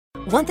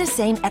Want the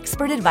same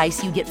expert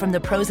advice you get from the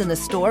pros in the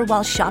store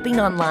while shopping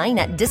online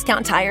at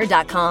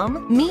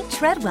DiscountTire.com? Meet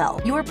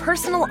Treadwell, your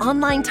personal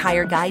online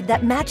tire guide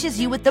that matches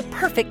you with the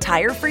perfect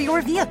tire for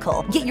your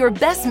vehicle. Get your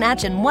best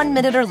match in 1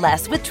 minute or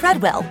less with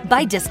Treadwell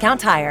by Discount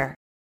Tire.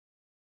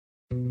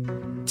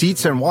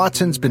 Dietz &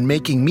 Watson's been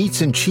making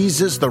meats and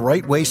cheeses the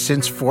right way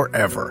since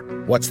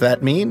forever. What's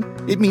that mean?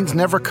 It means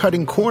never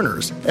cutting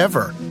corners,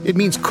 ever. It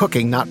means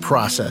cooking, not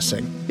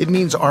processing. It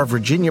means our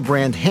Virginia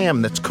brand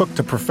ham that's cooked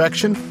to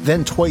perfection,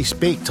 then twice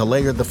baked to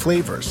layer the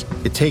flavors.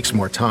 It takes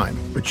more time,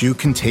 but you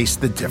can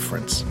taste the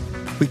difference.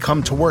 We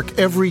come to work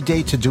every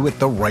day to do it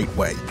the right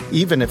way,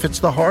 even if it's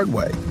the hard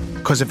way.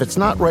 Because if it's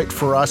not right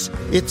for us,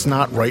 it's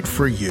not right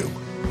for you.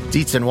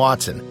 Dietz &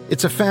 Watson,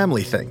 it's a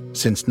family thing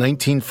since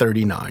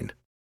 1939.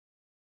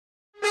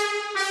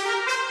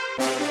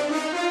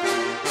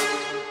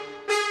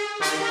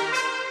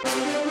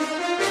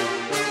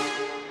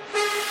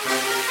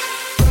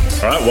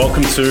 All right,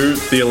 welcome to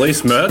the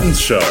Elise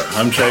Mertens Show.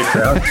 I'm Jay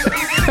Crouch,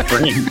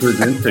 bringing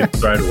Brzezinski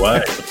straight away.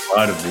 The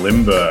pride of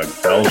Limburg,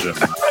 Belgium.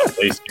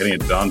 Elise getting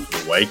it done for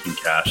the Waking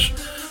Cash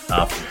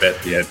for Bet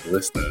the Edge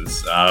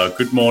listeners.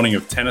 Good morning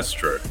of tennis,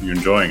 Drew. Are you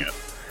enjoying it?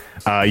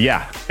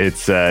 Yeah,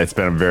 it's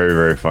been a very,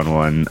 very fun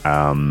one.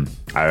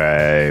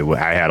 I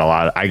had a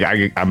lot.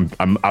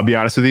 I'll be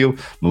honest with you.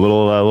 I'm a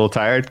little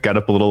tired. Got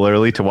up a little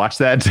early to watch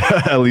that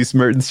Elise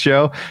Mertens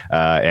show,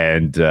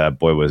 and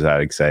boy, was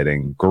that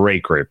exciting!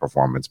 Great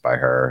performance by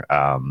her.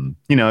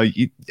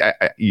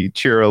 You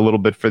cheer a little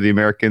bit for the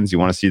Americans. You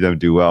want to see them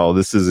do well.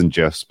 This isn't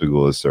Jeff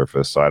Spagula's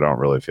surface, so I don't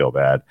really feel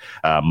bad.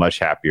 Much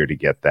happier to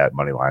get that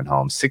money line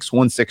home.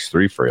 6-1,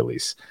 6-3 for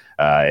Elise.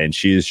 And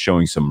she is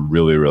showing some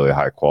really, really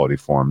high quality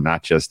form,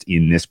 not just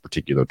in this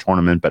particular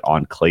tournament, but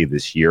on clay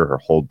this year. Her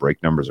hold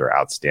break numbers are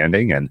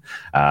outstanding. And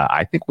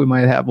I think we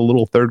might have a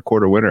little third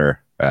quarter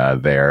winner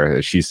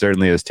there. She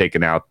certainly has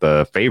taken out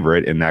the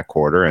favorite in that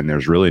quarter, and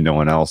there's really no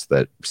one else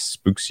that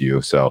spooks you.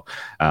 So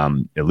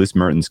Elise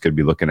Mertens could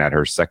be looking at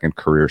her second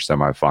career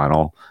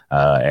semifinal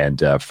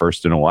and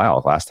first in a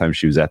while. Last time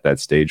she was at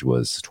that stage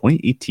was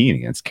 2018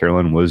 against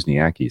Caroline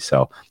Wozniacki.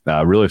 So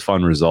really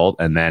fun result.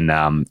 And then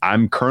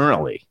I'm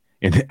currently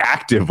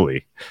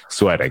actively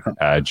sweating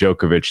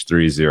Djokovic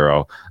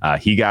 3-0.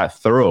 He got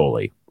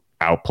thoroughly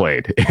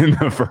outplayed in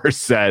the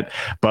first set,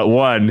 but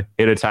won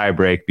in a tie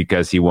break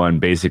because he won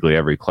basically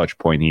every clutch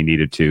point he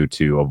needed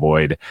to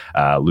avoid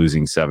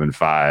losing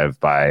 7-5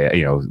 by,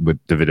 with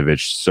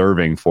Davidovich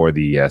serving for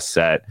the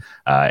set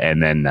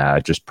and then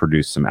just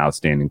produced some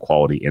outstanding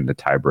quality in the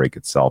tie break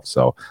itself.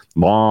 So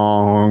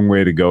long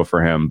way to go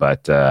for him,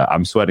 but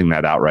I'm sweating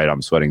that outright.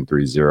 I'm sweating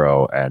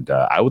 3-0, and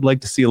I would like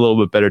to see a little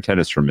bit better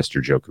tennis from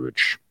Mr.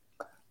 Djokovic.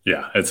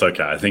 Yeah, it's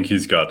okay. I think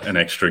he's got an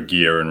extra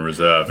gear in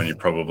reserve, and he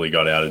probably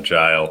got out of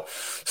jail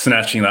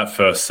snatching that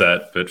first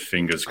set, but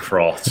fingers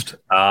crossed.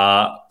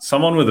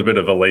 Someone with a bit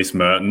of Elise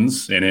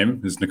Mertens in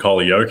him is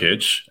Nikola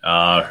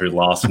Jokic, who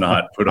last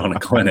night put on a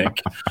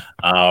clinic.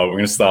 We're going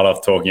to start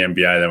off talking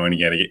NBA, then we're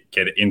going to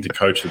get into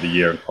Coach of the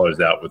Year and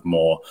close out with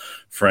more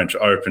French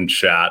Open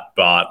chat.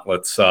 But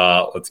let's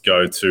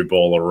go to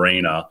Ball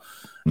Arena.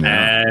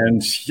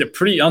 And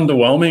pretty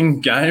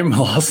underwhelming game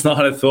last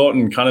night, I thought,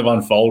 and kind of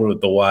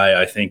unfolded the way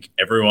I think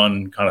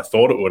everyone kind of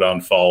thought it would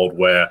unfold,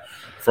 where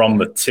from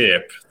the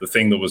tip, the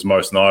thing that was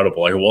most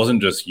notable, it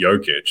wasn't just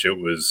Jokic,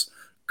 it was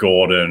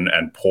Gordon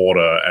and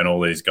Porter and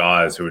all these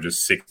guys who were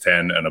just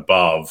 6'10" and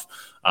above.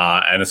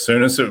 And as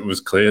soon as it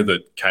was clear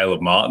that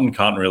Caleb Martin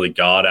can't really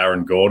guard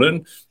Aaron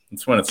Gordon,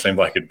 that's when it seemed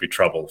like it'd be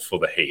trouble for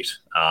the Heat.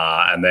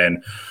 And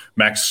then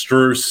Max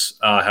Strus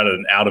had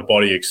an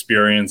out-of-body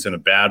experience in a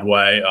bad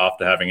way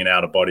after having an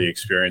out-of-body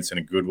experience in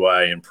a good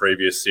way in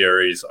previous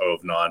series, 0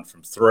 of 9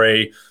 from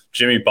 3.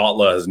 Jimmy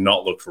Butler has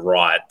not looked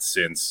right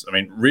since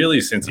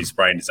he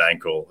sprained his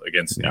ankle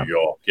against New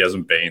York. He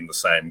hasn't been the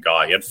same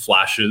guy. He had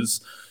flashes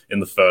in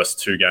the first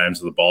two games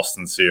of the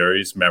Boston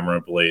series,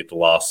 memorably the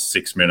last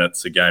 6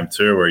 minutes of game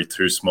 2 where he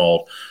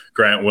two-smalled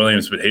Grant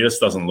Williams, but he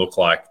just doesn't look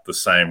like the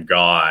same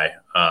guy.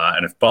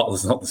 And if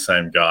Butler's not the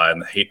same guy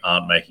and the Heat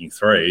aren't making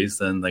threes,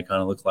 then they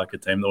kind of look like a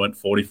team that went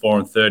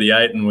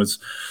 44-38 and was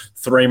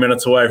 3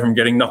 minutes away from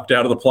getting knocked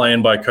out of the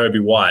play-in by Kobe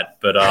White.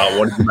 But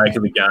what did you make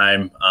of the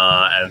game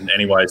and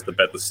any ways to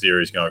bet the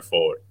series going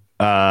forward?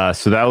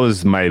 So that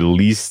was my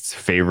least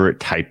favorite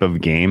type of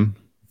game.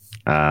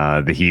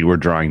 The Heat were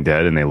drawing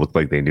dead, and they looked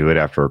like they knew it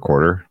after a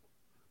quarter.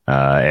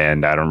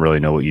 And I don't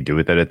really know what you do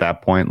with it at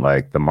that point.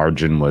 Like, the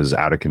margin was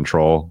out of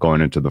control going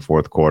into the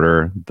fourth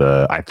quarter.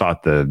 I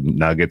thought the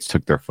Nuggets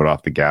took their foot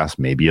off the gas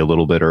maybe a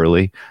little bit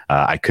early.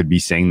 I could be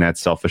saying that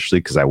selfishly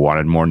because I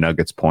wanted more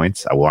Nuggets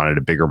points. I wanted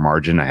a bigger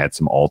margin. I had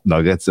some alt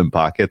Nuggets in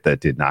pocket that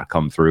did not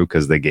come through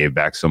because they gave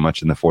back so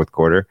much in the fourth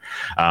quarter.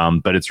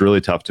 But it's really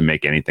tough to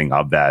make anything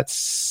of that,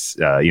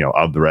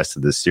 of the rest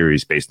of the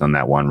series based on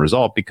that one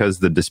result because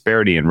the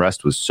disparity in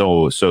rest was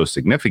so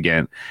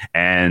significant.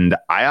 And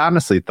I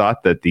honestly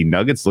thought that the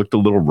Nuggets looked a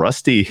little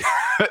rusty,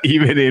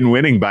 even in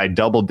winning by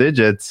double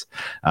digits.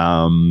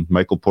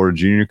 Michael Porter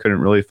Jr.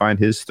 couldn't really find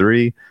his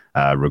three.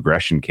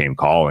 regression came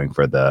calling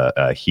for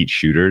the Heat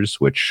shooters,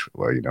 which,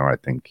 well, I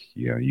think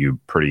you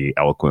pretty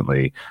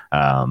eloquently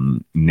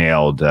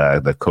nailed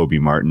the Kobe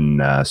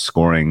Martin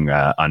scoring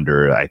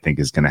under. I think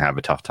is going to have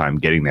a tough time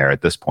getting there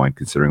at this point,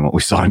 considering what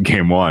we saw in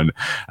Game 1.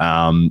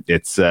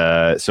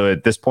 So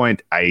at this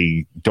point,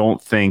 I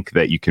don't think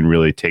that you can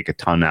really take a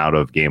ton out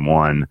of Game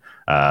 1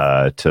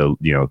 to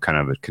kind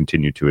of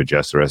continue to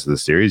adjust the rest of the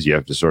series. You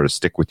have to sort of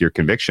stick with your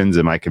convictions,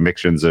 and my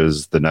convictions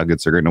is the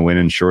Nuggets are going to win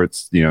in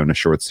shorts, in a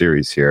short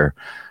series here.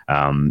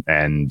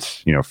 And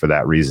for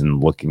that reason,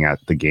 looking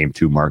at the Game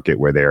 2 market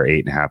where they are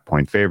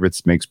 8.5-point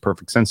favorites makes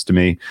perfect sense to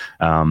me.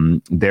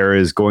 There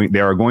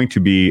are going to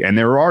be, and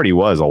there already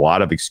was a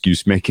lot of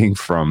excuse making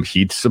from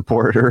Heat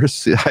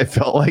supporters. I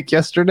felt like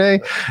yesterday,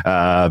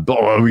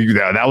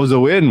 that was a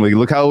win.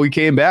 Look how we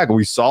came back.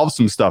 We solved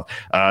some stuff.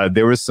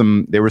 There was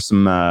some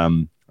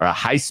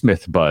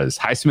Highsmith buzz.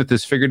 Highsmith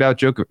has figured out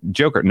Joker.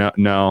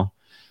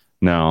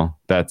 No,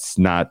 that's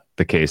not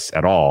the case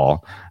at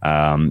all.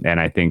 And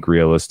I think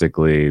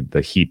realistically,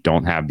 the Heat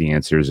don't have the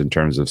answers in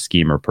terms of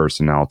scheme or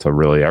personnel to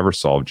really ever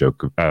solve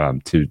Jokic.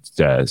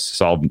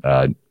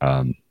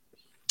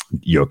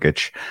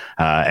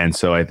 And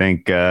so I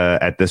think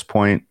at this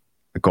point,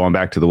 going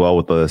back to the well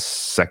with the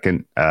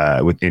second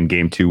within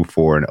Game 2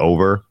 for an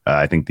over,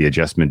 I think the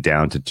adjustment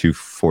down to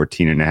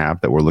 214.5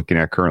 that we're looking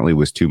at currently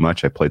was too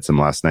much. I played some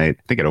last night.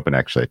 I think it opened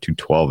actually at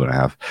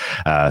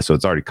 212.5. So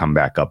it's already come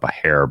back up a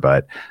hair,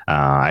 but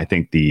I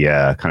think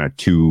the kind of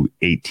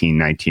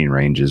 218-19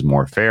 range is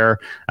more fair.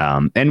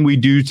 And we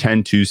do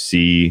tend to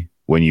see,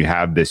 when you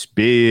have this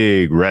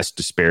big rest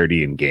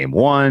disparity in Game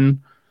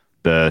 1,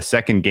 the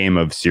second game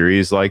of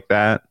series like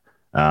that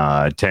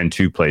tend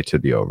to play to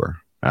the over.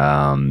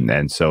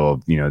 And so,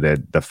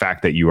 the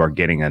fact that you are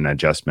getting an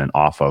adjustment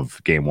off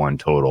of Game 1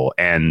 total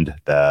and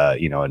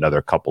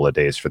another couple of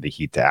days for the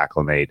Heat to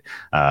acclimate,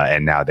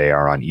 and now they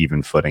are on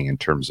even footing in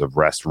terms of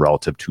rest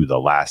relative to the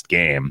last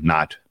game,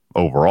 not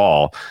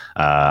overall,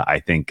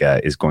 I think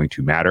is going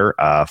to matter.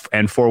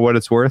 And for what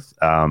it's worth,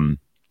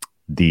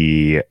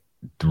 the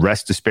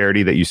rest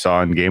disparity that you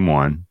saw in Game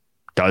 1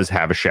 does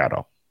have a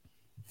shadow.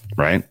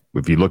 Right.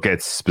 If you look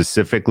at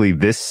specifically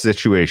this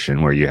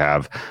situation where you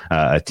have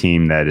a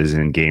team that is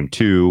in Game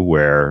 2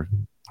 where,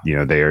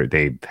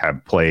 they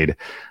have played,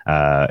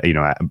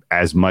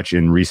 as much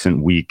in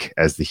recent week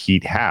as the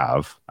Heat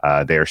have,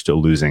 they are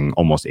still losing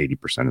almost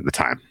 80% of the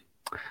time.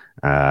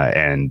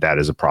 And that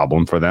is a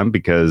problem for them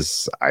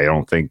because I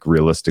don't think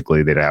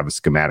realistically they'd have a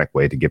schematic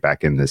way to get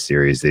back in this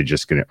series. They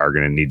just are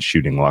going to need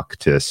shooting luck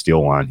to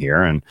steal one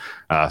here. And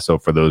so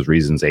for those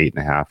reasons,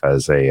 8.5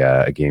 as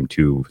a Game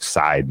 2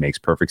 side makes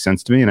perfect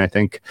sense to me. And I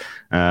think,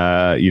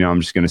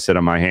 I'm just going to sit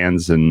on my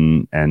hands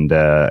and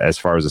as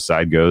far as the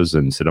side goes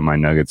and sit on my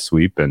Nuggets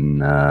sweep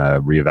and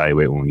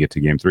reevaluate when we get to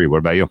Game 3. What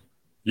about you?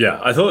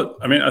 Yeah, I thought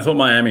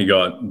Miami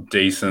got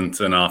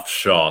decent enough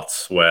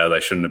shots where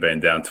they shouldn't have been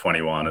down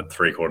 21 at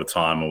three-quarter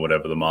time or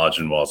whatever the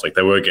margin was. Like,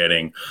 they were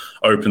getting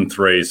open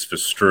threes for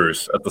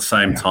Strus. At the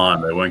same time,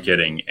 they weren't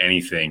getting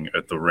anything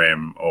at the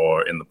rim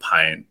or in the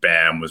paint.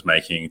 Bam was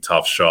making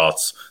tough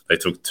shots. They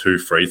took 2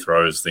 free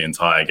throws the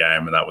entire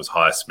game, and that was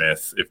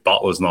Highsmith. If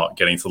Butler's not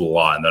getting to the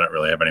line, they don't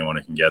really have anyone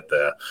who can get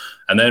there.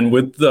 And then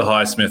with the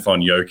Highsmith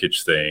on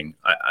Jokic thing,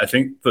 I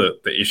think the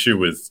issue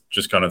with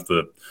just kind of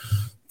the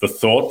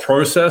thought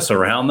process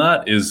around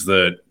that is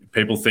that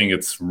people think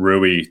it's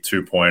Rui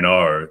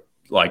 2.0.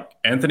 Like,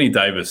 Anthony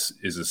Davis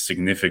is a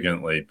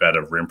significantly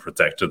better rim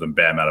protector than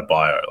Bam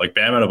Adebayo. Like,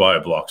 Bam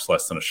Adebayo blocks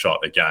less than a shot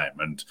a game,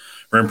 and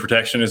rim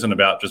protection isn't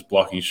about just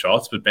blocking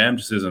shots, but Bam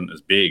just isn't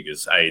as big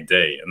as AD,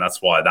 and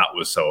that's why that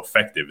was so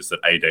effective, is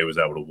that AD was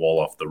able to wall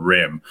off the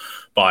rim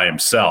by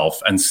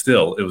himself, and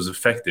still, it was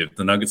effective.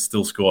 The Nuggets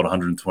still scored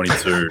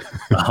 122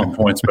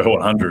 points per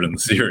 100 in the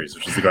series,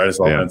 which is the greatest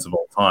offense of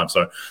all time.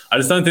 So I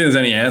just don't think there's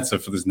any answer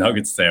for this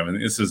Nuggets team,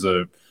 and this is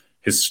a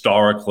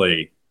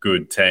historically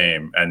good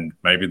team and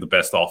maybe the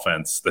best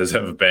offense there's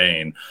ever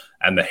been.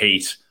 And the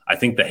Heat, I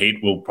think the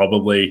Heat will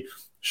probably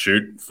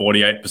shoot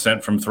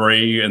 48% from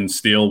three and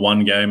steal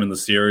one game in the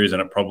series, and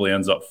it probably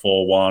ends up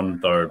 4-1,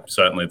 though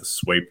certainly the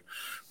sweep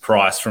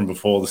price from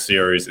before the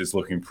series is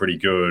looking pretty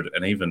good.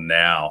 And even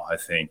now, I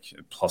think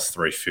plus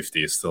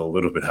 350 is still a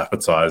little bit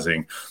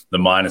appetizing. The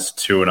minus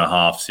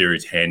 2.5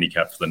 series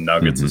handicap for the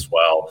Nuggets as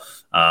well,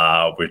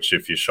 which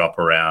if you shop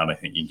around, I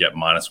think you get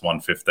minus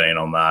 115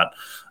 on that,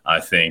 I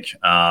think.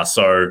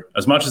 So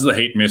as much as the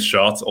Heat missed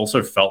shots,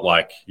 also felt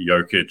like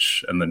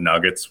Jokic and the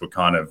Nuggets were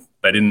kind of,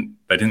 they didn't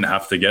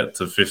have to get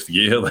to fifth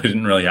gear. They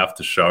didn't really have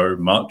to show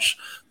much.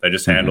 They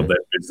just handled their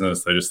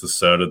business. They just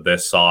asserted their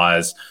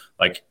size.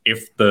 Like,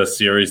 if the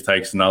series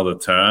takes another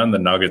turn, the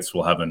Nuggets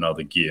will have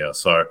another gear.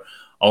 So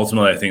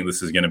ultimately, I think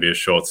this is going to be a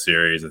short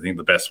series. I think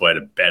the best way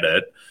to bet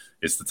it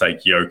is to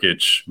take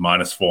Jokic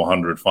minus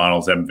 400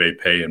 finals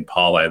MVP and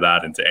parlay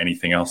that into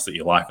anything else that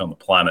you like on the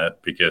planet,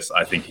 because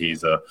I think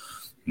he's a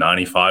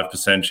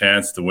 95%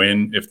 chance to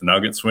win if the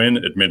Nuggets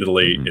win.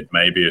 Admittedly, it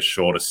may be a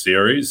shorter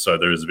series, so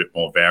there is a bit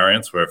more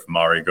variance where if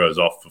Murray goes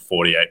off for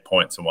 48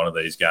 points in one of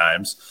these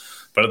games,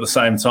 But at the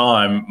same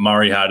time,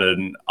 Murray had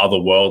an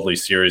otherworldly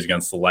series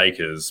against the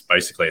Lakers,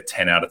 basically a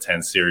 10 out of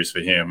 10 series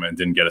for him, and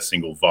didn't get a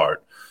single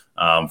vote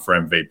for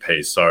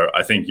MVP. So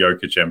I think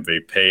Jokic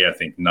MVP. I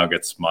think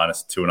Nuggets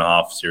minus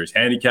 2.5 series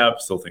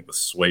handicap. Still think the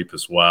sweep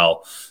as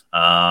well.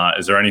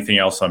 Is there anything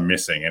else I'm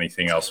missing?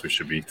 Anything else we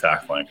should be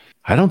tackling?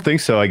 I don't think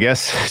so. I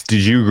guess,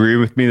 did you agree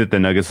with me that the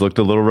Nuggets looked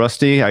a little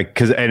rusty? I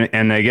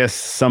guess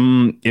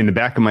some in the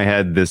back of my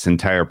head, this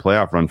entire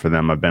playoff run for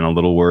them, I've been a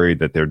little worried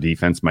that their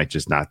defense might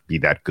just not be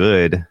that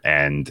good.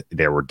 And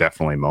there were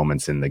definitely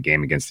moments in the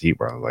game against the Heat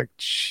where I was like,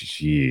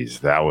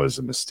 geez, that was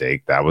a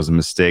mistake. That was a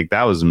mistake.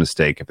 That was a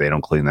mistake. If they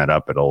don't clean that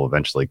up, it'll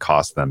eventually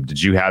cost them.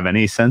 Did you have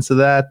any sense of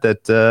that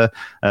the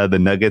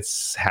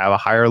Nuggets have a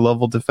higher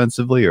level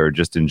defensively, or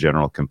just in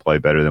general can play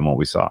better than what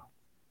we saw?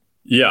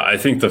 Yeah, I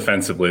think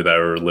defensively they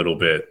were a little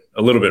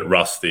bit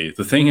rusty.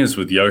 The thing is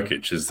with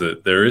Jokic is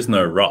that there is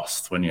no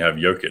rust when you have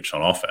Jokic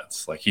on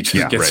offense. Like he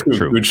just gets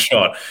you a good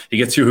shot. He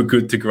gets you a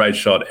good to great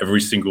shot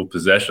every single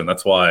possession.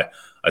 That's why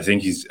I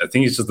think he's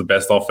just the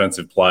best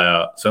offensive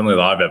player certainly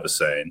that I've ever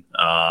seen.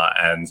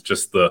 And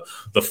just the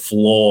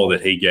floor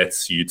that he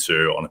gets you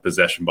to on a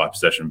possession by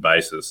possession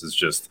basis is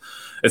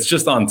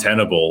just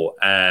untenable.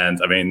 And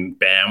I mean,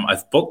 I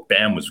thought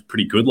Bam was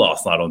pretty good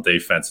last night on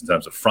defense in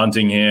terms of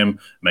fronting him,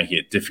 making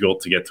it difficult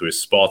to get to his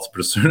spots.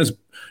 But as soon as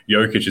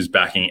Jokic is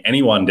backing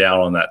anyone down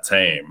on that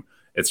team,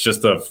 it's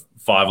just a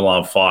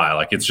 5-alarm fire.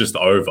 Like it's just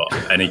over.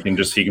 And he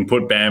can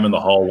put Bam in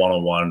the hole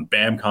one-on-one.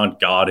 Bam can't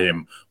guard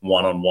him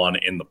one-on-one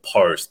in the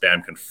post.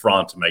 Bam can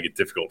front and make it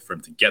difficult for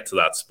him to get to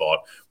that spot.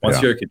 Once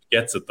Jokic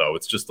gets it, though,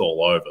 it's just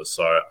all over.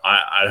 So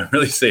I don't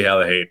really see how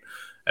the Heat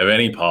have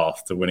any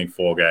path to winning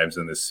 4 games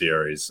in this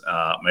series.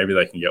 Maybe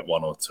they can get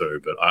 1 or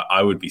 2, but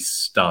I would be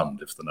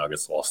stunned if the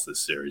Nuggets lost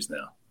this series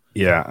now.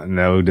 Yeah,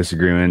 no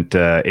disagreement.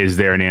 Is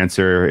there an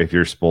answer, if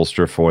you're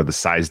Spoelstra, for the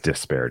size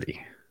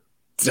disparity?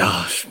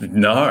 No,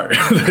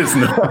 there's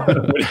not.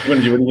 What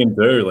are you going to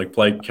do? Like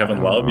play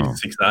Kevin Love,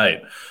 he's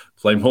 6'8".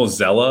 Play more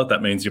Zeller,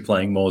 that means you're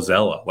playing more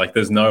Zeller. Like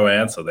there's no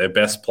answer. Their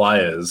best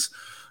players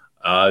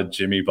are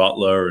Jimmy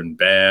Butler and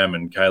Bam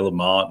and Caleb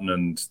Martin,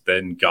 and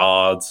then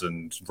guards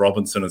and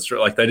Robinson and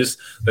like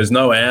there's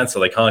no answer.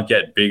 They can't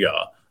get bigger,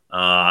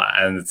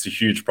 and it's a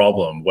huge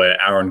problem.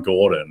 Where Aaron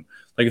Gordon,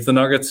 like if the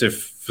Nuggets,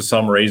 if for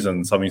some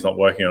reason something's not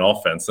working on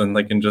offense, then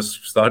they can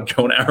just start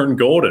going Aaron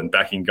Gordon,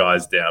 backing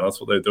guys down. That's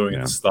what they're doing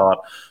at the start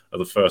of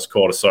the first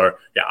quarter. So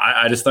yeah,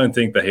 I just don't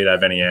think the Heat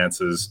have any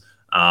answers.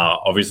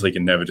 Obviously, you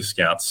can never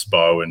discount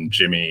Spo and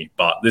Jimmy,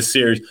 but this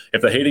series,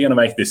 if the Heat are going to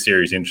make this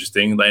series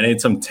interesting, they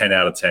need some 10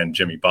 out of 10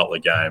 Jimmy Butler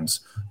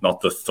games,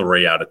 not the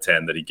 3 out of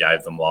 10 that he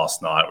gave them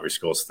last night where he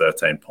scores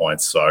 13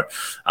 points. So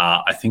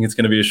I think it's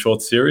going to be a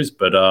short series,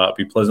 but I'd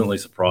be pleasantly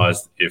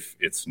surprised if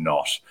it's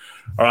not.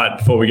 All right,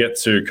 before we get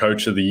to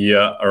Coach of the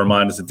Year, a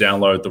reminder to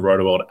download the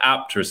RotoWorld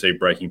app to receive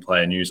breaking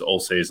player news all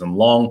season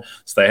long.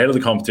 Stay ahead of the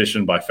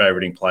competition by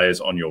favoriting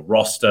players on your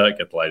roster,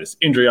 get the latest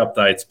injury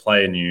updates,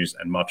 player news,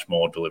 and much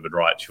more delivered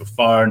right to your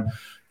phone.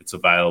 It's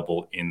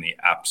available in the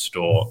App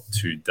Store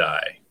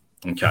today.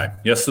 Okay,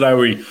 yesterday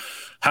we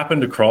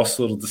happened across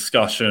a little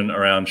discussion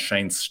around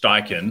Shane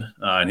Steichen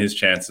and his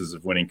chances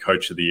of winning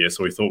Coach of the Year,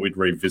 so we thought we'd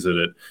revisit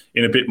it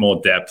in a bit more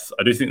depth.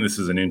 I do think this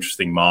is an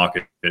interesting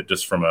market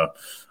just from a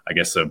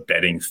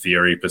betting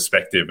theory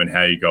perspective and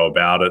how you go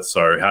about it.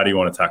 So how do you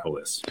want to tackle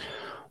this?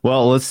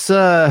 Well,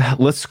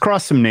 let's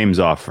cross some names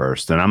off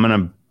first, and I'm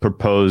going to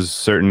propose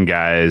certain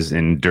guys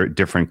in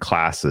different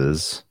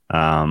classes.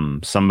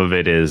 Some of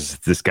it is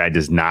this guy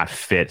does not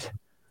fit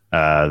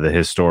the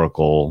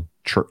historical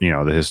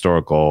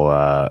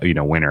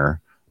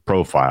winner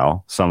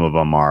profile. Some of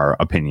them are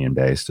opinion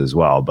based as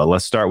well. But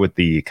let's start with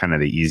the kind of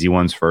the easy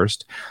ones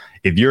first.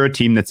 If you're a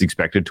team that's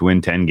expected to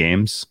win 10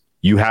 games,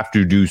 you have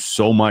to do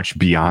so much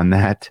beyond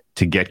that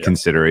to get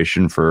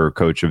consideration for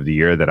Coach of the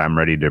Year that I'm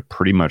ready to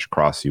pretty much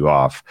cross you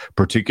off,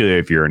 particularly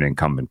if you're an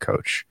incumbent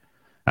coach.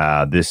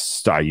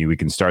 We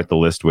can start the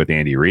list with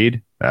Andy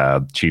Reid.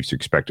 Chiefs are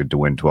expected to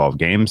win 12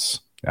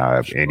 games.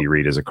 Andy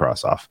Reid is a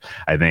cross-off.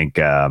 I think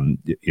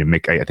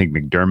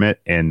McDermott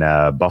in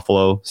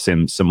Buffalo,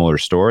 similar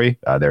story.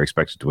 They're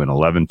expected to win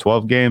 11,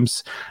 12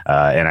 games.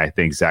 And I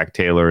think Zach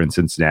Taylor in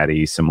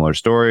Cincinnati, similar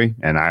story.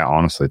 And I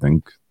honestly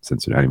think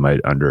Cincinnati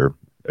might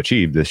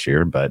underachieve this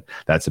year, but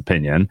that's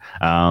opinion.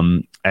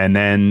 And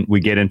then we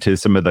get into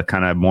some of the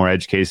kind of more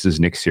edge cases.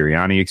 Nick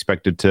Sirianni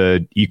expected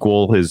to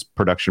equal his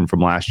production from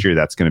last year.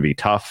 That's going to be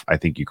tough. I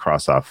think you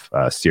cross off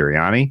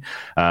Sirianni.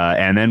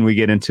 And then we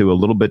get into a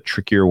little bit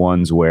trickier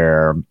ones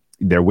where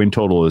their win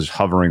total is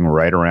hovering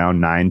right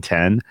around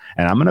 9-10.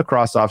 And I'm going to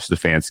cross off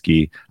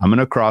Stefanski. I'm going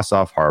to cross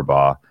off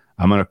Harbaugh.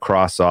 I'm going to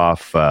cross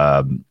off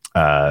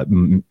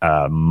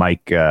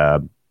Mike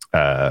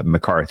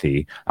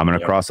McCarthy. I'm going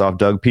to cross off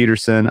Doug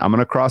Peterson. I'm going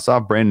to cross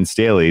off Brandon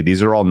Staley.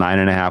 These are all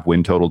 9.5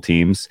 win total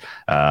teams.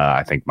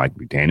 I think Mike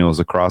McDaniel is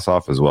a cross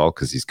off as well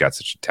because he's got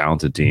such a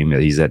talented team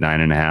that he's at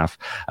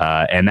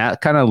 9.5. And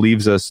that kind of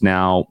leaves us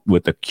now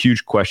with a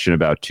huge question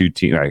about two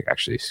teams.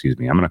 Actually, excuse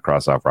me. I'm going to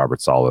cross off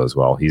Robert Saleh as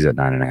well. He's at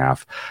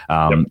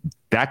 9.5.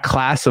 That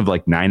class of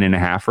like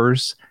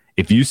 9.5ers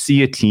if you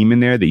see a team in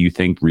there that you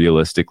think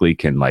realistically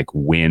can like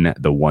win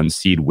the 1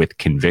 seed with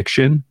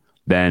conviction,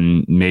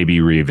 then maybe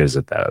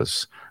revisit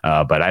those.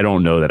 But I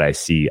don't know that I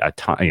see a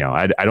ton,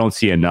 I don't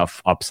see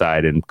enough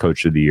upside in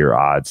Coach of the Year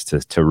odds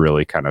to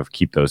really kind of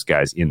keep those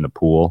guys in the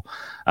pool.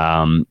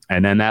 And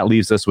then that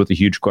leaves us with a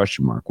huge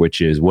question mark, which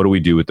is, what do we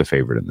do with the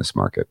favorite in this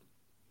market?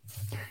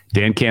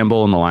 Dan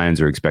Campbell and the Lions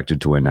are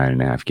expected to win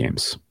 9.5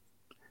 games.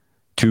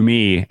 To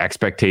me,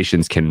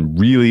 expectations can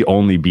really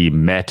only be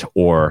met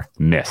or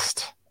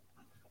missed,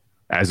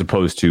 as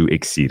opposed to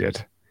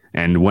exceeded.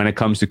 And when it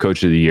comes to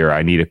Coach of the Year,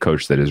 I need a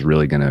coach that is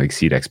really going to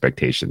exceed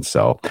expectations.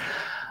 So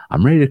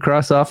I'm ready to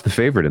cross off the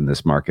favorite in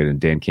this market, and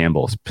Dan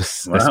Campbell,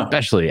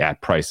 especially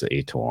at price of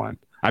 8-1.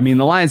 I mean,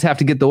 the Lions have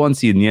to get the 1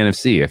 seed in the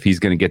NFC if he's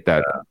going to get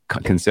that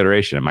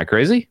consideration. Am I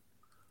crazy?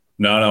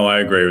 No, I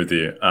agree with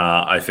you.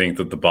 I think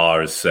that the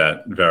bar is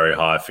set very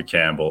high for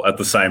Campbell. At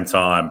the same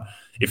time,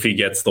 if he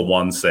gets the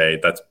 1 seed,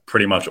 that's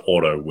pretty much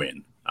auto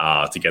win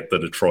to get the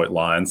Detroit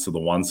Lions to the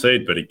 1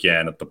 seed. But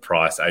again, at the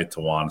price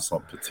 8-1, it's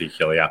not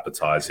particularly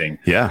appetizing.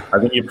 Yeah, I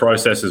think your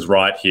process is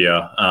right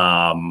here.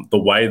 The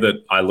way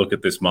that I look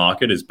at this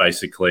market is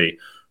basically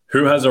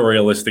who has a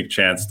realistic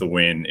chance to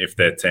win if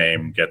their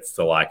team gets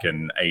to like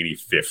an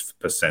 85th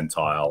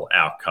percentile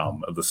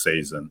outcome of the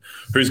season?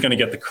 Who's going to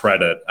get the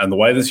credit? And the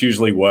way this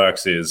usually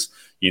works is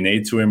you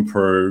need to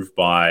improve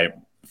by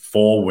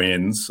 4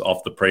 wins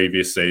off the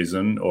previous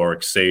season or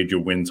exceed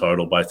your win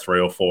total by 3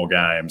 or 4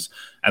 games,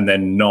 and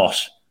then not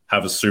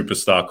have a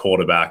superstar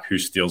quarterback who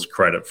steals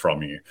credit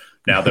from you.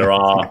 Now, there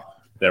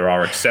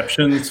are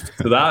exceptions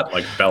to that,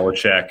 like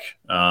Belichick,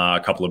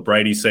 a couple of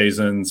Brady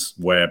seasons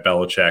where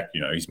Belichick,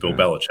 he's Bill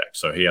Belichick,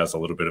 so he has a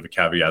little bit of a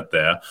caveat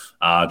there.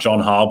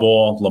 John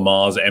Harbaugh,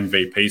 Lamar's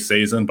MVP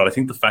season, but I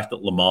think the fact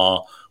that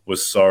Lamar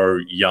was so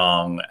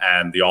young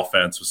and the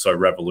offense was so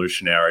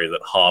revolutionary that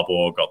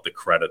Harbaugh got the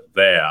credit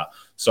there.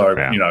 So,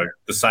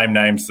 the same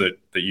names that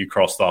you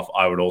crossed off,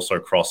 I would also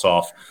cross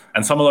off.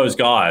 And some of those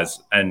guys,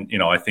 and,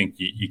 I think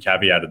you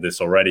caveated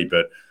this already,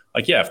 but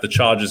if the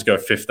Chargers go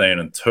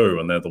 15-2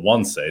 and they're the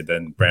 1 seed,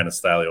 then Brandon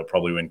Staley will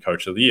probably win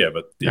Coach of the Year.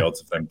 But the odds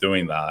of them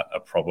doing that are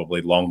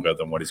probably longer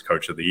than what his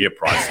Coach of the Year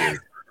price is.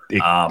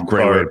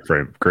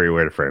 Great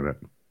way to frame it.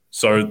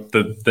 So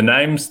the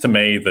names to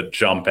me that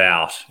jump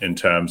out in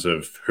terms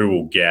of who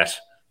will get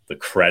the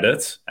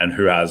credit and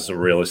who has a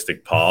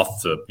realistic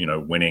path to,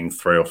 winning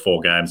 3 or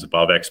 4 games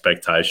above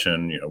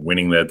expectation,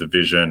 winning their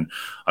division.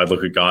 I'd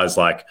look at guys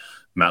like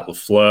Matt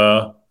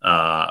LaFleur,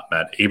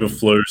 Matt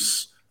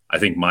Eberflus. I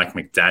think Mike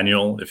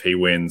McDaniel, if he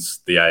wins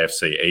the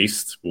AFC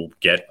East, will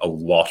get a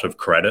lot of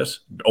credit.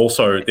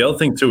 Also, the other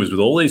thing too is with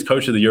all these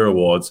Coach of the Year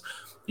awards,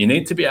 you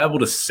need to be able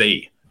to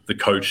see the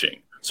coaching.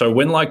 So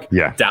when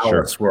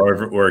Dallas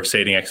were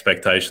exceeding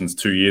expectations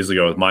 2 years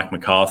ago with Mike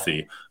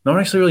McCarthy, no one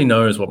actually really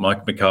knows what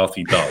Mike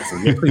McCarthy does.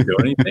 Does he actually do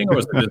anything, or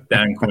is it just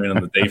Dan Quinn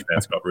and the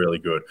defense got really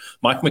good?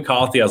 Mike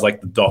McCarthy has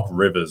like the Doc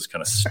Rivers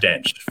kind of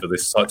stench for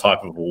this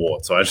type of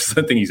award. So I just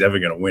don't think he's ever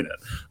going to win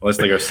it unless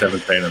they go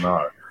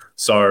 17-0.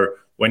 So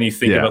when you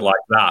think of it like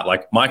that,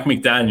 like Mike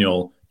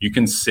McDaniel, you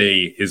can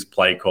see his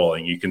play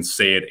calling. You can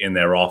see it in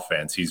their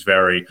offense.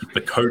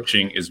 The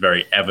coaching is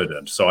very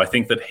evident. So I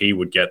think that he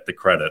would get the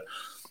credit.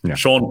 Yeah.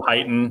 Sean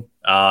Payton,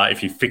 if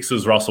he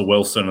fixes Russell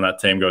Wilson and that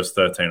team goes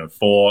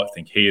 13-4, I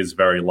think he is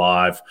very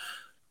live.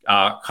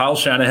 Kyle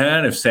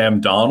Shanahan, if Sam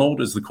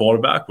Darnold is the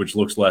quarterback, which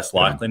looks less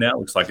likely now,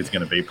 looks like it's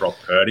going to be Brock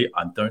Purdy.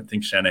 I don't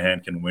think Shanahan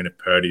can win if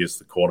Purdy is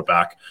the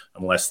quarterback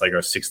unless they go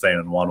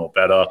 16-1 or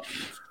better.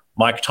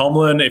 Mike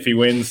Tomlin, if he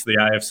wins the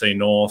AFC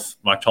North,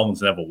 Mike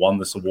Tomlin's never won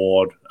this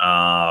award,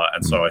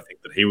 and so I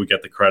think that he would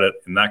get the credit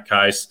in that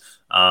case.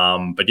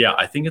 But yeah,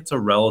 I think it's a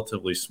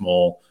relatively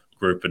small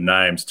group of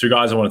names. 2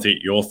 guys I wanted to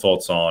get your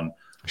thoughts on.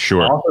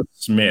 Sure. Arthur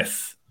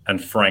Smith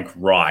and Frank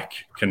Reich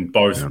can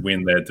both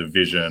win their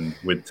division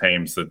with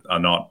teams that are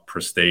not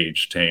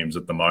prestige teams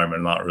at the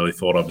moment, not really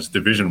thought of as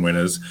division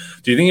winners.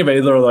 Do you think if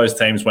either of those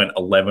teams went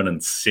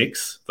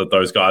 11-6, that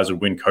those guys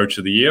would win Coach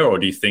of the Year, or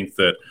do you think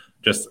that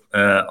just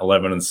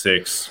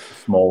 11-6,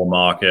 smaller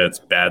markets,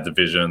 bad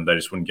division, they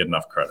just wouldn't get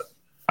enough credit?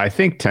 I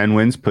think 10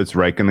 wins puts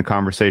Reich in the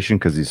conversation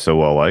because he's so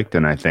well liked,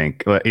 and I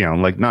think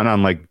not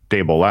unlike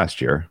Dable last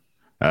year.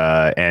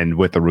 And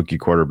with the rookie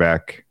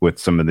quarterback, with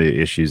some of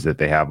the issues that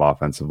they have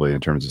offensively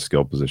in terms of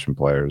skill position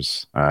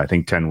players, I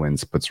think 10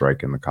 wins puts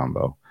Reich in the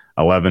combo.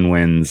 11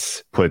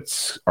 wins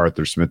puts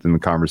Arthur Smith in the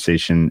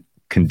conversation,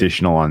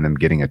 conditional on them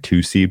getting a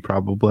 2 seed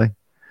probably.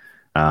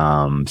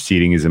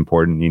 Seeding is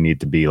important. You need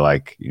to be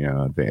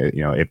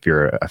if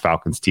you're a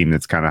Falcons team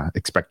that's kind of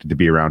expected to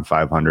be around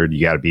 500,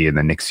 you got to be in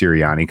the Nick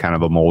Sirianni kind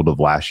of a mold of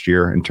last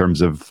year in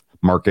terms of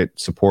market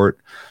support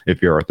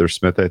if you're Arthur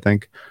Smith, I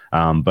think.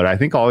 But I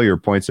think all your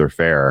points are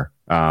fair.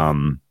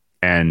 And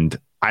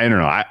I don't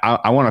know.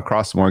 I want to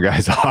cross more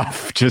guys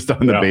off just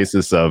on the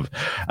basis of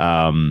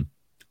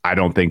I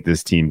don't think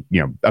this team,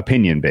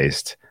 opinion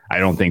based. I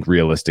don't think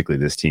realistically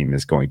this team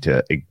is going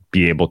to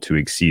be able to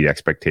exceed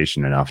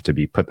expectation enough to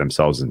be put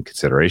themselves in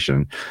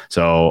consideration.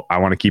 So I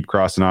want to keep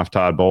crossing off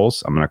Todd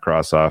Bowles. I'm going to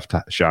cross off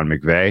Sean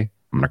McVay.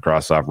 I'm going to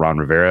cross off Ron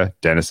Rivera,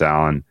 Dennis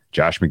Allen,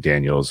 Josh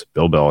McDaniels,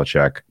 Bill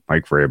Belichick,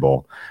 Mike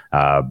Vrabel.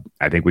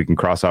 I think we can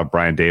cross off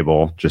Brian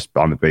Daboll just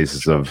on the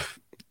basis of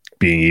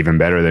being even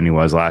better than he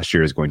was last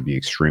year is going to be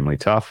extremely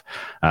tough.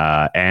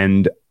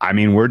 And I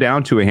mean, we're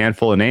down to a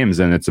handful of names,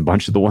 and it's a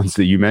bunch of the ones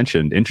that you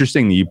mentioned.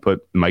 Interesting that you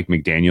put Mike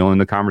McDaniel in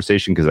the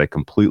conversation, because I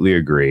completely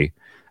agree.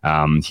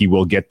 He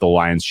will get the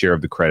lion's share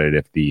of the credit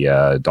if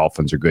the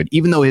Dolphins are good,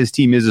 even though his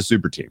team is a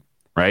super team,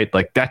 right?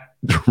 Like that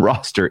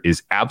roster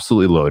is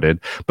absolutely loaded,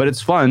 but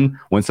it's fun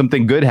when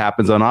something good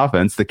happens on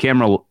offense, the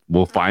camera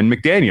will find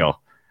McDaniel.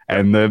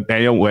 And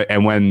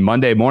when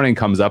Monday morning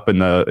comes up and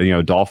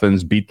the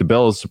Dolphins beat the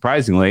Bills,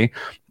 surprisingly,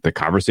 the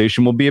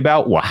conversation will be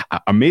about, wow,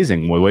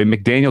 amazing the way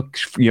McDaniel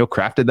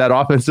crafted that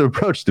offensive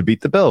approach to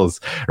beat the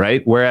Bills,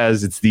 right?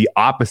 Whereas it's the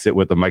opposite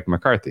with the Mike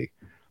McCarthy.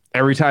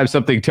 Every time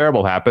something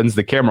terrible happens,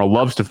 the camera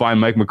loves to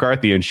find Mike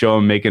McCarthy and show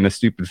him making a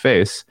stupid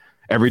face.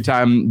 Every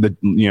time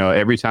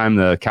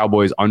the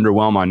Cowboys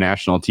underwhelm on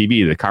national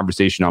TV, the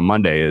conversation on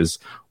Monday is,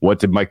 what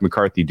did Mike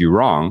McCarthy do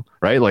wrong?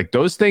 Right? Like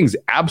those things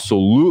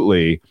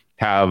absolutely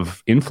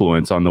have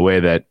influence on the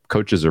way that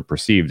coaches are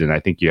perceived. And I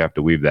think you have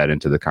to weave that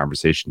into the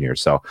conversation here.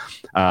 So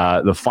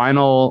the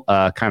final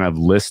kind of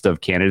list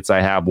of candidates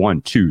I have,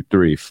 1, 2,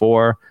 3,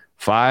 4,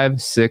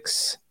 5,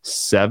 6,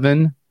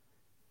 7,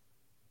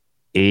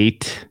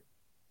 8,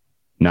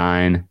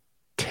 9,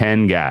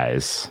 10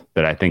 guys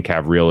that I think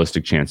have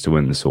realistic chance to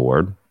win this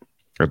award.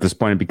 Or at this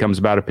point, it becomes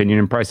about opinion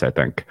and price, I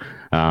think.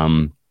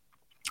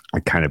 I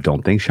kind of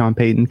don't think Sean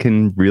Payton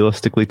can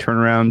realistically turn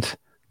around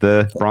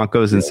the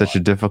Broncos in such a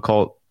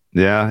difficult.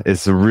 Yeah,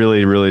 it's a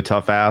really, really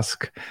tough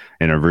ask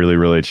in a really,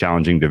 really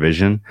challenging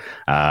division.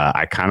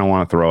 I kind of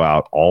want to throw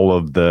out all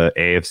of the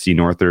AFC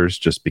Northers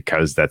just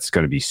because that's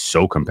going to be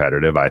so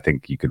competitive. I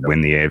think you could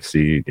win the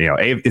AFC.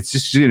 It's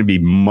just going to be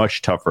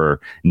much tougher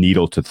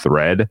needle to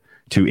thread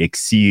to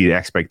exceed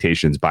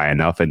expectations by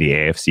enough in the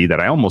AFC that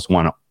I almost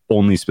want to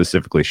only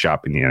specifically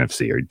shop in the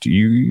NFC. Or do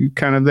you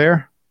kind of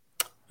there?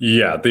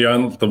 Yeah,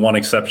 the one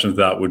exception to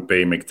that would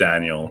be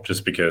McDaniel,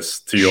 just because,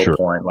 to your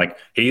point, like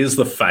he is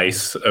the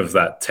face of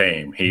that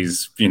team.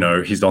 He's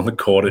on the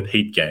court at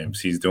Heat games.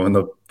 He's doing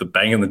the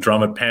banging the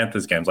drum at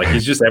Panthers games. Like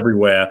he's just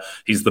everywhere.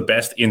 He's the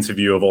best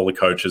interview of all the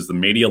coaches. The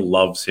media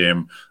loves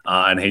him,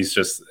 and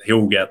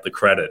he'll get the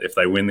credit if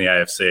they win the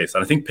AFC.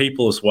 So I think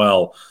people as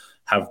well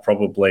have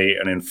probably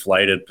an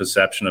inflated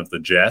perception of the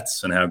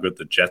Jets and how good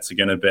the Jets are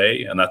going to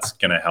be, and that's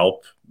going to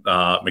help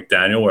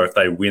McDaniel, where if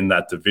they win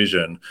that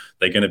division,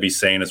 they're going to be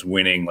seen as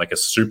winning like a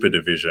super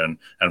division.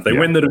 And if they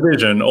win the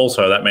division,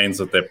 also that means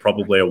that they're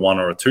probably a 1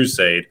 or a 2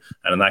 seed.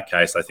 And in that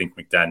case, I think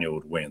McDaniel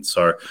would win.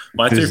 So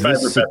my two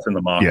favorite bets in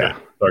the market. Yeah.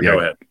 So go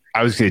ahead.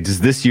 I was going to say,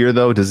 does this year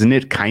though, doesn't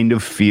it kind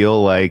of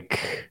feel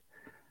like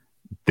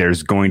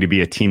there's going to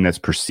be a team that's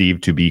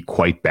perceived to be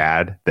quite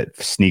bad that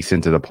sneaks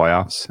into the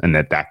playoffs, and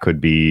that could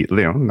be,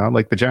 not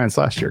like the Giants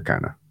last year,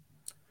 kind of?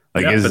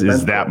 Like,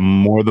 is that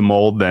more the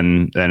mold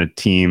than a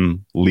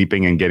team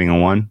leaping and getting a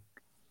 1?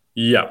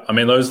 Yeah, I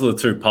mean, those are the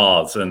two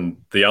paths. And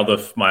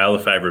my other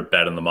favorite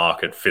bet in the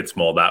market fits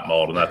more that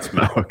mold, and that's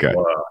Matt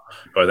LaFleur.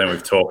 But I think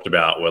we've talked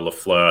about where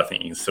LaFleur, I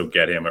think you can still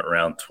get him at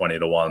around 20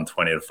 to 1,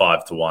 20 to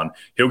 5 to 1.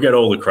 He'll get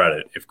all the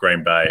credit if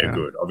Green Bay are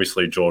good.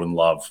 Obviously, Jordan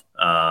Love,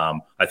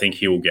 I think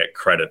he will get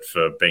credit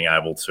for being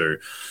able to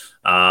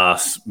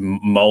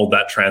mold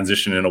that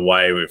transition in a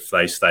way if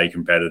they stay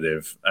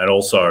competitive. And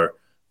also,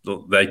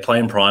 they play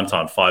in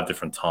primetime 5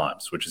 different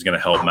times, which is going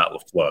to help Matt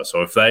LaFleur.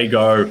 So if they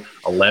go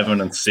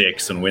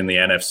 11-6 and win the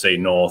NFC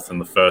North in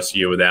the first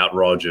year without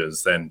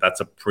Rodgers, then that's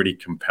a pretty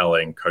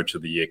compelling Coach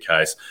of the Year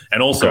case.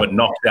 And also it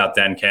knocked out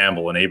Dan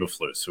Campbell and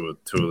Eberflus, who are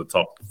 2 of the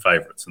top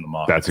favorites in the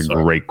market. That's a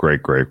great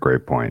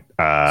point.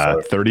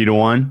 30 to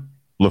 1,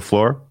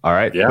 LaFleur. All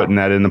right, putting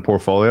that in the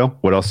portfolio.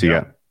 What else you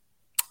got?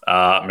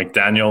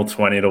 McDaniel,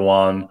 20 to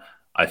 1.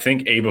 I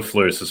think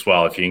Eberflus as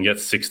well. If you can get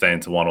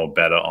 16 to 1 or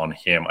better on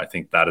him, I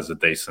think that is a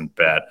decent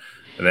bet.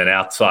 And then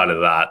outside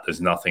of that, there's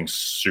nothing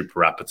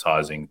super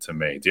appetizing to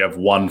me. Do you have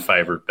one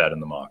favorite bet in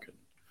the market?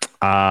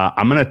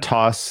 I'm going to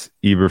toss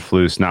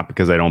Eberflus, not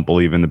because I don't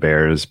believe in the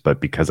Bears, but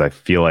because I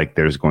feel like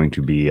there's going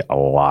to be a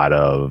lot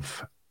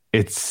of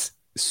it's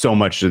so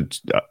much.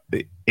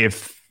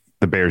 If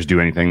the Bears do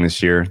anything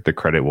this year, the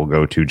credit will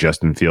go to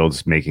Justin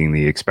Fields making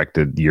the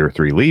expected year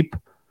 3 leap.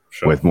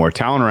 Sure. With more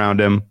talent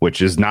around him,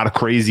 which is not a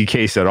crazy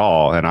case at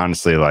all. And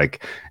honestly,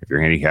 like if you're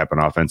handicapping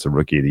offensive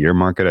rookie of the year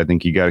market, I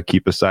think you got to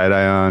keep a side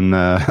eye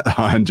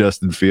on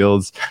Justin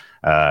Fields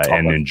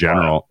and in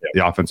general,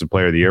 the offensive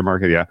player of the year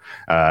market.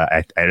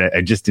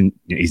 I just didn't.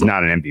 He's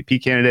not an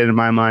MVP candidate in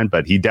my mind,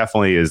 but he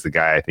definitely is the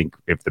guy. I think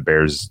if the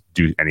Bears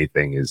do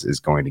anything, is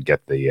going to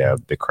get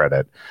the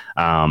credit.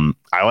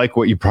 I like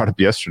what you brought up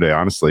yesterday.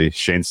 Honestly,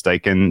 Shane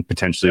Steichen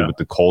potentially with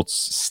the Colts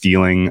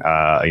stealing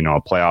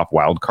a playoff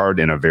wild card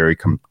in a very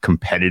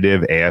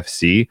competitive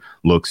AFC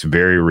looks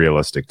very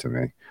realistic to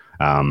me.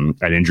 An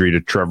injury to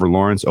Trevor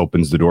Lawrence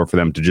opens the door for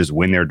them to just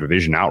win their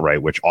division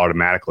outright, which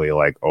automatically,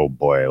 like, oh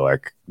boy,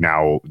 like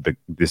now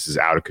this is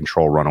out of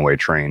control runaway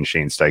train.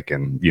 Shane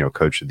Steichen,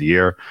 Coach of the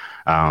Year,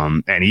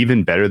 and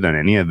even better than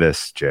any of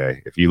this,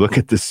 Jay. If you look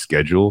at the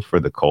schedule for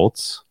the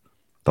Colts,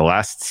 the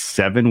last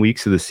 7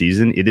 weeks of the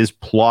season, it is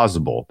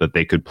plausible that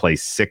they could play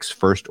 6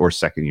 first or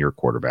second year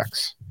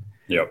quarterbacks.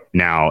 Yep.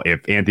 Now,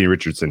 if Anthony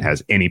Richardson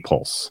has any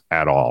pulse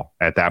at all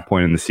at that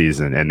point in the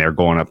season, and they're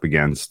going up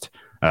against,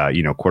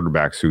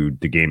 quarterbacks who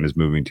the game is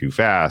moving too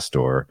fast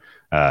or,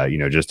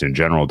 just in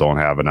general don't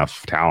have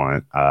enough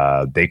talent,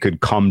 they could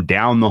come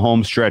down the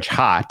home stretch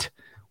hot,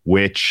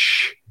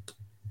 which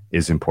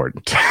is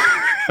important.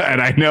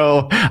 And I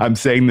know I'm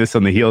saying this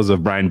on the heels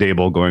of Brian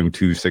Daboll going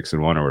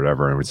 2-6-1 or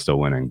whatever, and we're still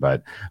winning.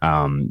 But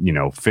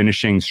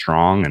finishing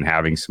strong and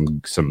having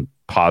some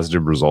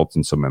positive results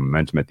and some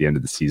momentum at the end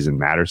of the season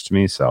matters to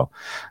me. So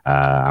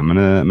I'm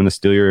gonna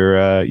steal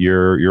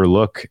your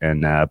look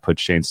and put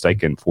Shane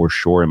Steichen for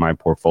sure in my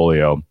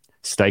portfolio.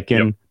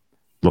 Steichen,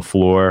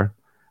 LaFleur,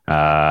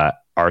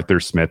 Arthur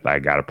Smith. I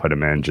got to put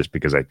him in just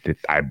because I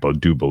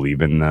do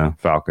believe in the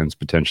Falcons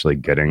potentially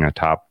getting a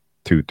top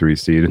 2-3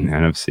 seed in the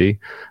NFC.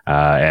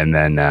 And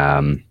then,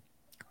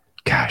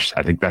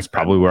 I think that's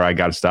probably where I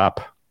got to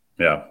stop.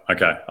 Yeah.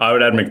 Okay. I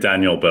would add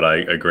McDaniel, but I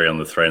agree on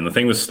the 3. And the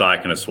thing with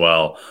Steichen as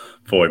well,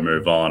 before we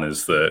move on,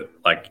 is that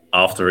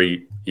after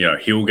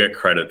he'll get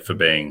credit for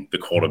being the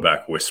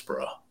quarterback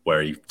whisperer,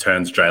 where he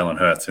turns Jalen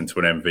Hurts into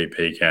an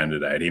MVP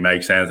candidate. He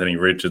makes Anthony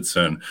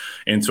Richardson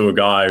into a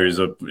guy who's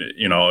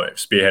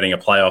spearheading a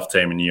playoff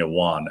team in year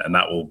 1, and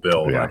that will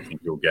build. Yeah. I think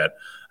you'll get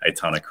a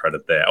ton of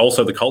credit there.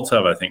 Also, the Colts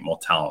have, I think, more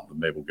talent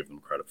than people give them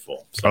credit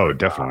for. So,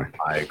 definitely.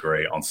 I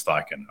agree on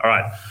Steichen. All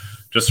right.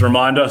 Just a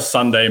reminder,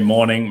 Sunday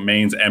morning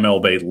means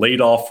MLB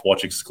leadoff.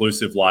 Watch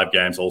exclusive live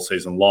games all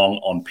season long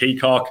on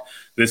Peacock.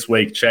 This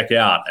week, check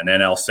out an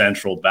NL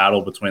Central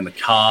battle between the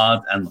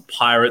Cards and the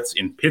Pirates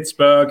in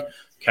Pittsburgh.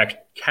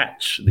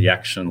 Catch the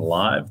action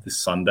live this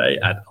Sunday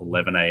at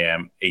 11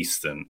 a.m.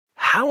 Eastern.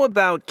 How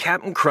about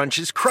Captain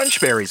Crunch's Crunch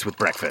Berries with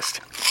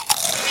breakfast?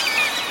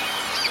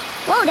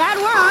 Whoa, Dad,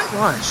 we're on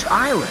Crunch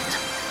Island.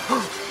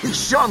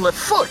 He's Jean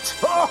Lafoote.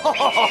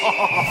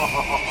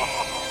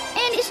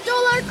 And he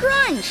stole our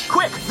crunch.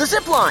 Quick, the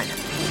zip line.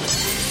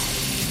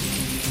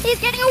 He's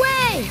getting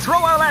away.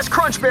 Throw our last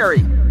Crunch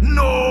Berry.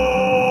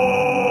 No!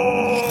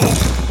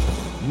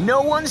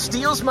 No one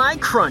steals my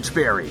Crunch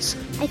Berries.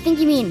 I think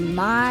you mean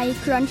my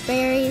Crunch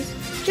Berries.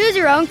 Choose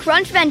your own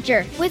Crunch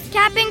venture with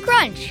Cap'n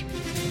Crunch.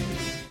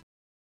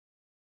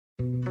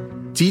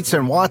 Dietz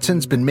and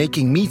Watson's been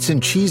making meats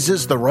and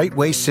cheeses the right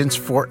way since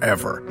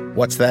forever.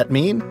 What's that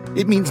mean?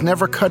 It means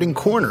never cutting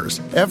corners,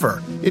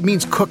 ever. It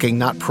means cooking,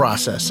 not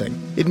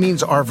processing. It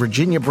means our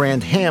Virginia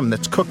brand ham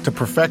that's cooked to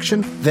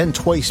perfection, then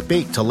twice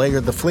baked to layer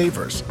the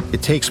flavors.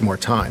 It takes more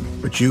time,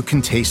 but you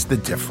can taste the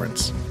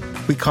difference.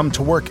 We come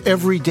to work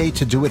every day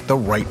to do it the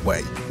right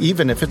way,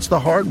 even if it's the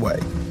hard way.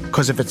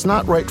 Because if it's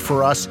not right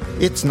for us,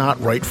 it's not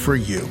right for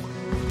you.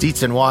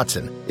 Dietz and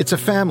Watson, it's a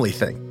family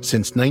thing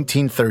since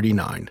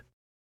 1939.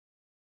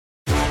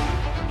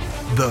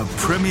 The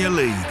Premier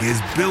League is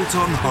built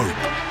on hope.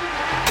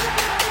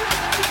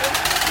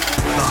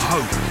 The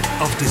hope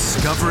of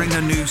discovering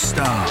a new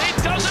star.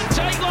 It doesn't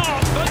take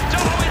long for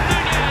Darwin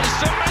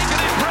Núñez to make an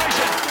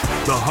impression.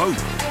 The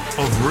hope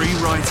of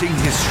rewriting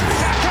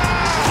history.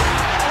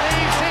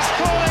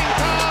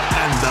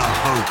 And the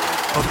hope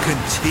of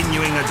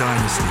continuing a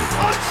dynasty.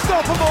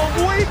 Unstoppable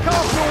week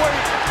after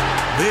week.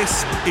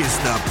 This is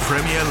the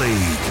Premier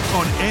League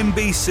on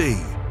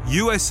NBC,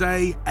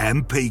 USA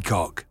and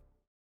Peacock.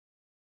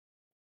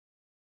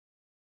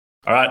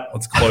 All right,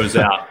 let's close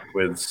out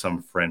with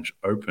some French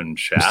Open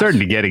chat. I'm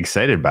starting to get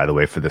excited, by the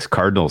way, for this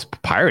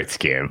Cardinals-Pirates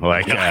game.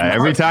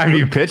 Every time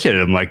you pitch it,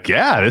 I'm like,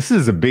 yeah, this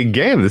is a big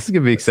game. This is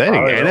going to be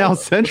exciting. NL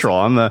Central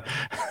on the...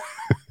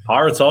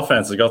 Pirates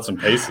offense has got some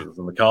pieces.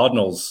 And the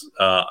Cardinals,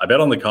 I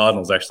bet on the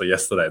Cardinals actually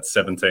yesterday at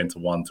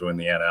 17-1 to win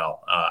the NL.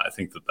 I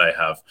think that they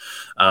have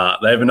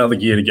another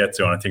gear to get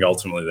to, and I think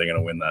ultimately they're going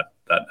to win that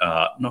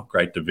not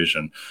great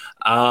division.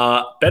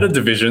 Better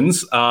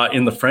divisions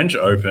in the French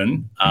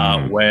Open,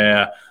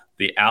 where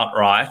the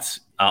outright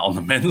on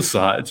the men's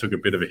side took a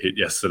bit of a hit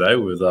yesterday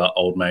with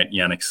old mate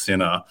Yannick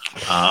Sinner,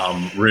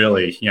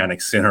 really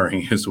Yannick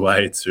Sinnering his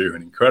way to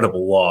an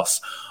incredible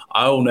loss.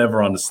 I will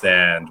never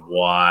understand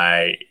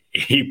why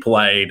he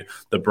played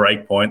the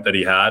break point that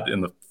he had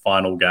in the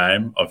final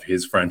game of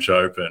his French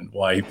Open,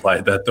 why he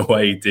played that the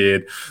way he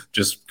did,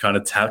 just kind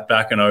of tapped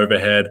back and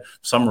overhead.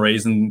 For some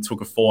reason,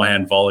 took a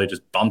forehand volley,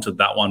 just bunted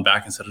that one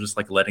back instead of just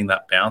letting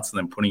that bounce and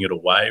then putting it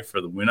away for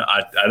the winner.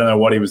 I don't know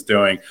what he was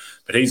doing,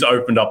 but he's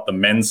opened up the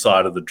men's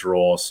side of the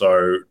draw.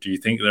 So do you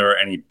think there are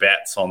any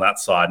bets on that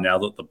side now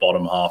that the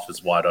bottom half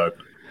is wide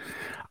open?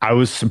 I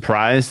was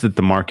surprised that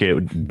the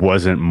market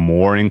wasn't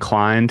more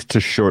inclined to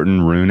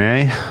shorten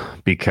Rune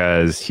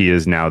because he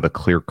is now the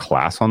clear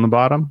class on the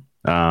bottom.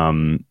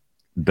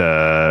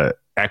 The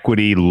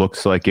equity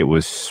looks like it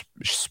was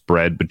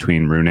spread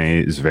between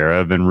Rune,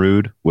 Zverev, and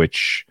Ruud,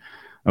 which,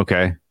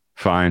 okay,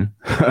 fine.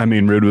 I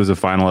mean, Ruud was a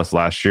finalist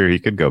last year. He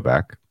could go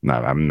back. No,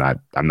 I'm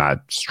not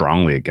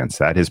strongly against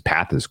that. His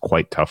path is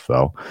quite tough,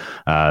 though.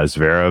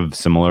 Zverev,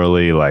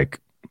 similarly,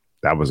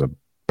 that was a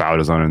about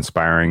as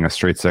uninspiring a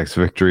straight sex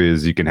victory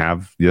as you can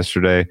have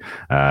yesterday.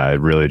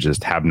 Really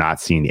just have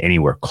not seen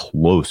anywhere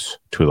close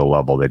to the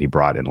level that he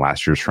brought in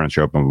last year's French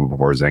Open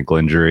before his ankle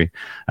injury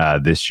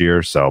this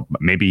year. So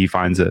maybe he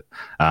finds it.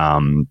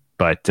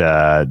 But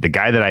the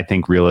guy that I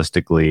think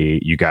realistically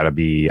you got to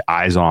be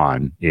eyes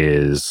on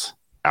is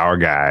our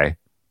guy,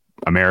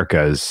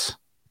 America's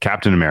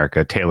Captain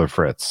America, Taylor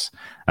Fritz,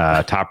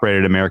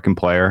 top-rated American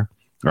player.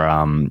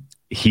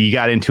 He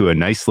got into a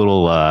nice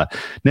little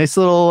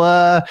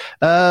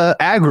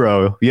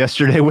aggro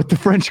yesterday with the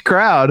French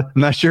crowd.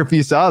 I'm not sure if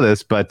you saw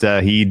this, but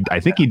I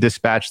think he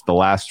dispatched the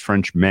last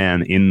French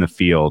man in the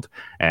field,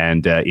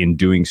 and in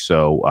doing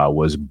so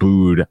was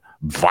booed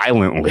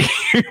violently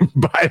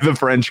by the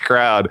French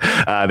crowd.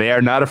 They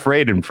are not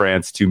afraid in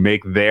France to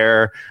make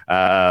their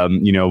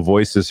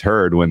voices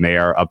heard when they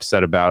are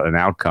upset about an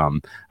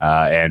outcome.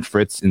 And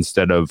Fritz,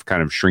 instead of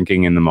kind of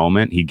shrinking in the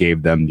moment, he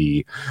gave them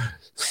the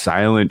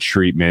silent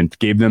treatment,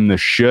 gave them the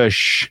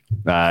shush,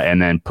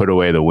 and then put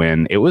away the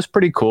win. It was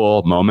pretty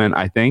cool moment,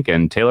 I think,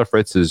 and Taylor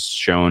Fritz has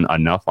shown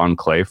enough on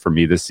clay for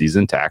me this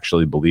season to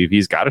actually believe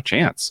he's got a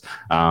chance.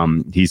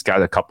 He's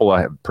got a couple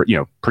of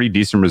pretty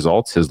decent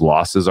results. His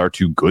losses are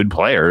to good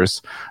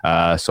players,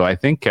 so I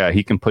think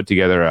he can put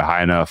together a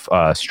high enough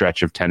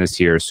stretch of tennis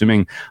here,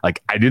 assuming,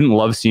 like, I didn't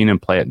love seeing him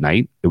play at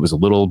night. It was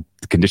the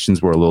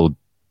conditions were a little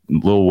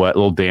wet, a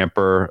little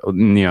damper,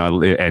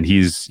 and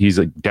he's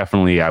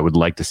definitely, I would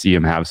like to see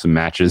him have some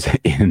matches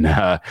in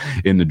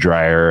the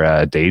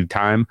drier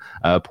daytime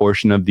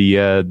portion of the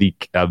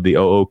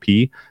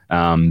OOP.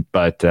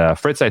 But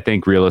Fritz, I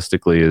think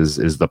realistically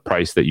is the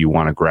price that you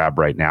want to grab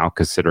right now,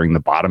 considering the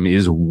bottom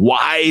is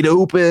wide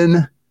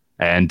open.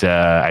 And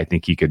I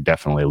think he could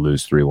definitely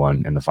lose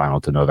 3-1 in the final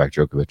to Novak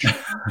Djokovic.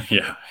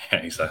 Yeah,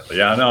 exactly.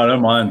 Yeah, no, I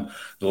don't mind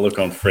the look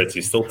on Fritz.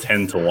 He's still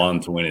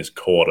 10-1 to win his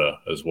quarter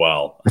as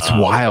well. It's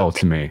wild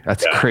to me.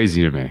 That's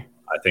crazy to me.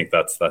 I think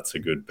that's a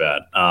good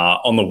bet.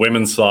 On the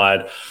women's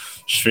side,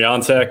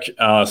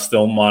 Swiatek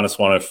still minus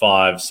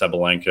 105,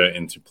 Sabalenka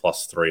into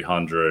plus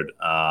 300.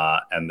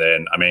 And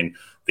then, I mean,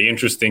 the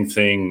interesting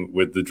thing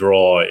with the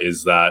draw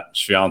is that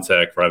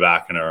Swiatek,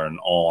 Rybakina, and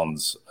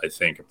Ons, I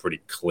think, are pretty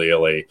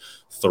clearly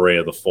 3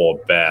 of the 4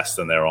 best,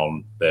 and they're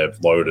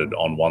loaded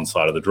on one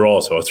side of the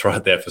draw. So it's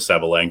right there for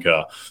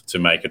Sabalenka to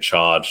make a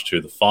charge to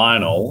the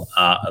final.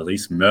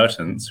 Elise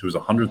Mertens, who was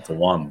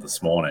 100-1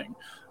 this morning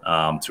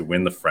to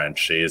win the French,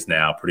 she is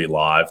now pretty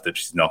live that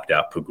she's knocked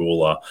out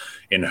Pegula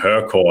in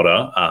her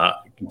quarter.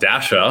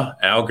 Dasha,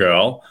 our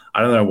girl,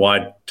 I don't know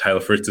why Taylor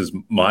Fritz is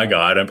my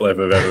guy. I don't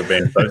believe I've ever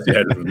been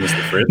associated with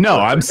Mr. Fritz. No,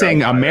 I'm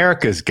saying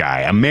America's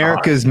guy,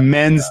 America's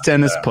men's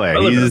tennis player.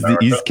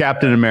 He's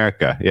Captain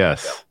America.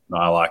 Yes. Yeah. No,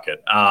 I like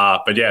it.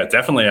 But yeah,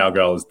 definitely our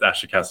girl is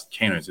Dasha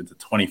Kasatkina, who's into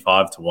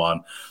 25-1.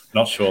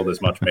 Not sure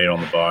there's much meat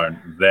on the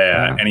bone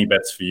there. Yeah. Any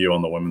bets for you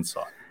on the women's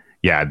side?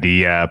 Yeah,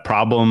 the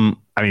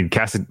problem, I mean,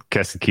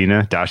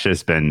 Kasatkina, Dasha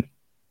has been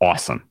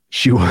awesome.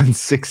 She won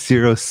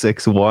 6-0,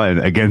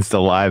 6-1 against a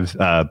live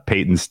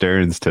Peyton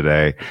Stearns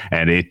today,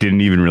 and it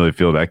didn't even really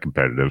feel that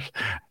competitive.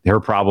 Her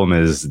problem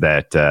is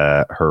that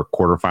her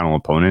quarterfinal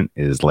opponent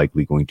is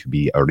likely going to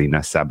be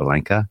Aryna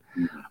Sabalenka.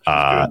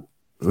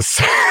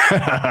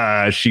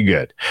 She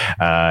good.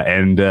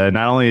 And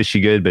not only is she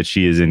good, but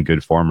she is in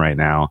good form right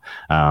now.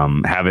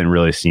 Haven't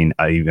really seen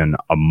even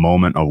a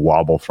moment of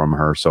wobble from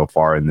her so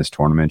far in this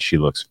tournament. She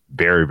looks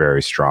very,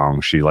 very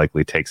strong. She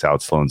likely takes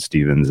out Sloane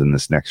Stephens in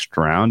this next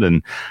round.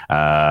 And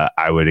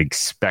I would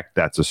expect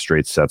that's a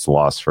straight sets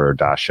loss for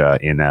Dasha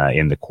in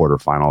the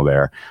quarterfinal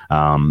there.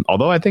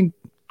 Although I think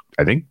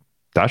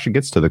Dasha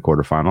gets to the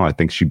quarterfinal. I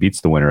think she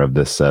beats the winner of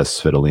this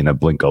Svitolina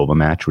Blinkova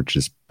match, which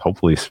is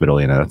hopefully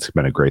Svitolina. That's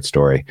been a great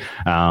story.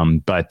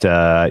 But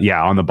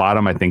on the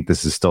bottom, I think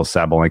this is still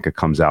Sabalenka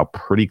comes out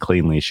pretty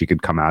cleanly. She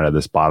could come out of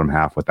this bottom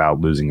half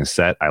without losing a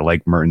set. I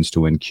like Mertens to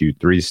win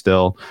Q3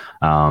 still.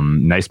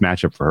 Nice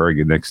matchup for her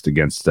next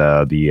against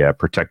the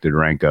protected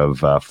rank of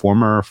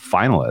former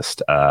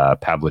finalist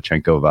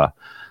Pavlyuchenkova.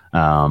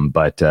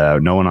 But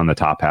no one on the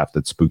top half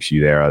that spooks you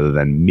there other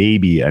than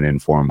maybe an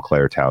informed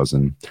Claire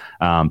Towson.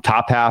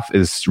 Top half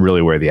is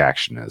really where the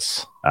action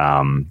is.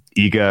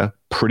 Iga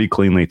pretty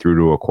cleanly through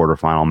to a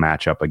quarterfinal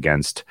matchup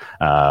against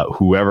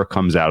whoever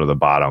comes out of the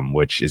bottom,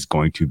 which is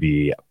going to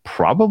be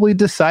probably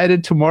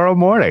decided tomorrow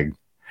morning.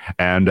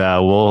 And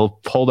we'll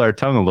hold our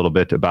tongue a little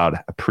bit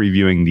about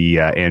previewing the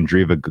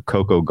Andreeva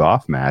Coco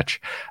Gauff match.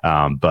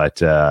 But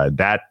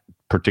that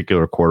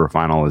particular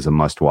quarterfinal is a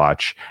must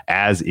watch,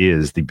 as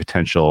is the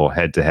potential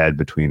head-to-head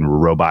between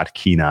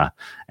Robatkina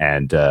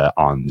and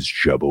Ons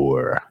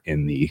Jabeur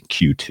in the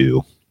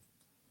Q2.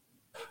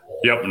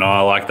 Yep, no,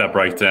 I like that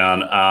breakdown.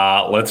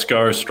 Let's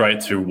go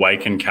straight to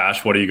Wake and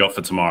Cash. What do you got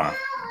for tomorrow?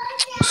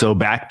 So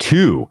back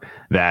to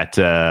that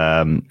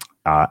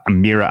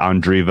Mira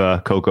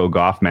Andreeva Coco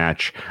Gauff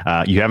match.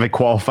 You have a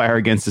qualifier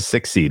against a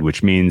 6 seed,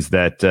 which means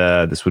that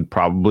this would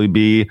probably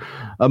be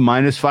a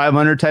minus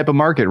 500 type of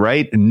market,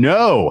 right?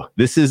 No,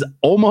 this is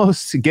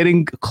almost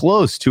getting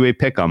close to a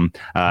pick'em.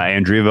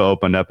 Andreeva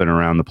opened up and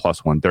around the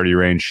plus 130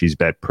 range. She's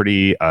bet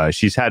pretty.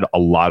 She's had a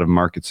lot of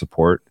market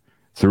support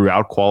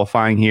throughout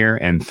qualifying here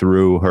and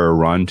through her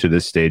run to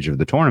this stage of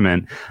the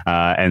tournament.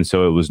 And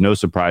so it was no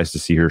surprise to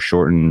see her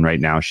shorten. Right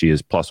now, she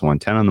is plus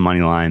 110 on the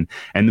money line.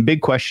 And the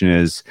big question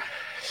is,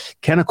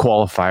 can a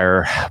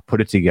qualifier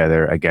put it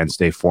together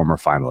against a former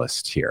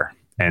finalist here?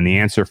 And the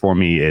answer for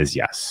me is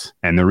yes.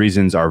 And the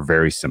reasons are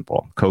very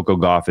simple. Coco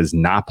Gauff is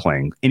not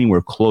playing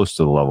anywhere close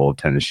to the level of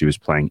tennis she was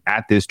playing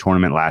at this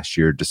tournament last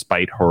year,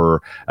 despite her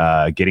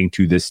getting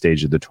to this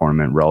stage of the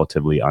tournament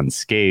relatively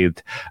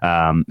unscathed.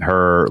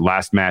 Her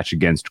last match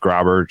against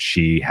Grauber,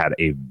 she had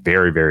a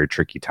very, very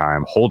tricky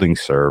time holding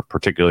serve,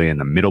 particularly in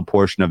the middle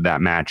portion of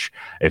that match.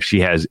 If she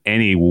has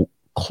anywhere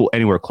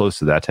close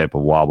to that type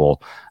of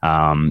wobble,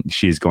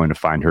 she's going to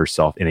find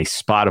herself in a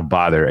spot of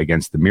bother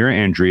against the Mira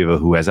Andreeva,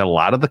 who has a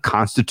lot of the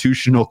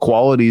constitutional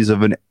qualities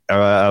of an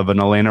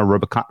Elena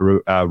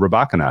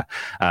Rybakina.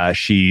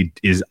 She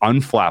is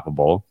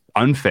unflappable,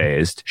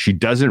 unfazed. She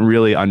doesn't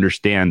really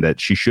understand that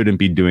she shouldn't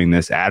be doing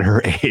this at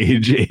her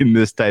age in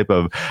this type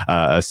of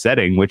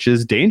setting, which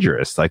is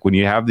dangerous. Like when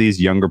you have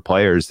these younger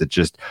players that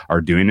just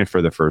are doing it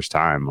for the first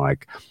time,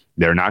 like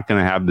they're not going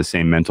to have the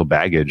same mental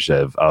baggage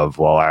of,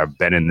 well, I've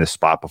been in this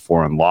spot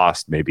before and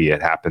lost. Maybe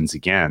it happens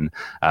again.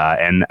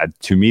 And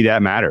to me,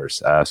 that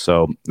matters.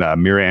 So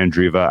Mira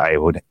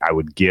Andreeva, I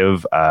would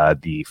give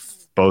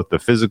both the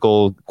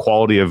physical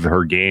quality of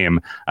her game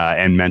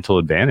and mental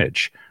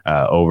advantage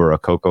over a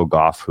Coco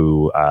Gauff,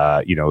 who,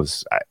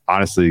 is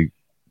honestly,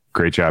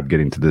 great job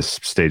getting to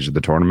this stage of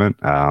the tournament,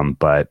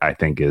 but I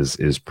think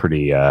is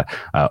pretty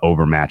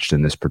overmatched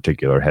in this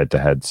particular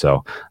head-to-head.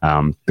 So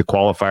the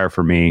qualifier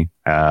for me,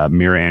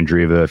 Mira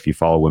Andreeva, if you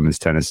follow women's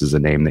tennis, is a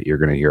name that you're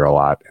going to hear a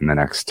lot in the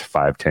next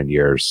 5-10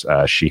 years.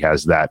 She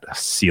has that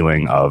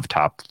ceiling of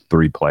top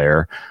 3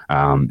 player,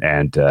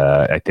 and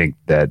I think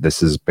that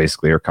this is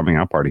basically her coming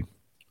out party.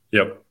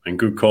 Yep. And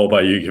good call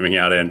by you giving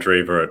out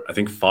Andreeva at, I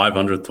think,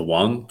 500 to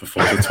 1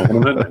 before the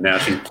tournament. And now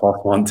she's plus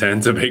 110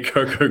 to beat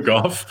Coco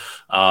Gauff,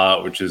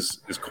 which is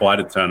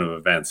quite a turn of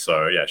events.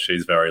 So, yeah,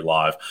 she's very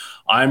live.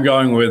 I'm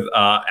going with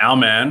our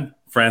man,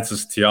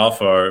 Frances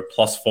Tiafoe,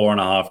 plus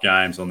 4.5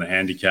 games on the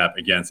handicap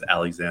against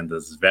Alexander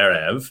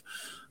Zverev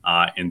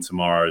in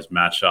tomorrow's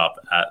matchup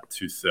at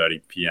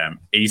 2:30 p.m.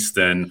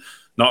 Eastern.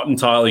 Not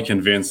entirely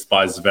convinced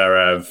by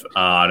Zverev.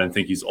 I don't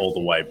think he's all the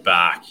way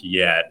back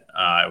yet.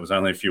 It was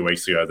only a few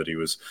weeks ago that he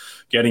was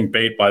getting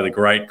beat by the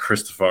great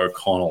Christopher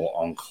O'Connell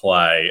on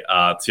clay.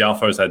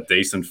 Tiafoe's had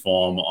decent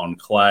form on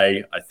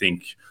clay. I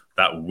think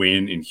that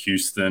win in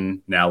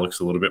Houston now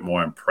looks a little bit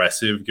more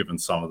impressive given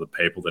some of the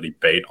people that he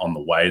beat on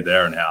the way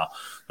there and how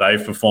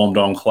they've performed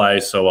on clay.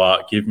 So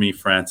give me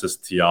Frances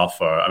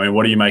Tiafoe. I mean,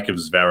 what do you make of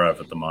Zverev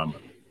at the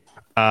moment?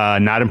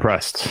 Not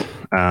impressed.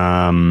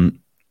 And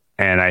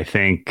I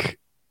think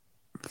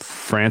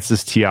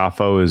Frances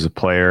Tiafoe is a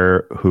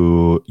player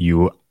who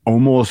you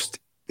almost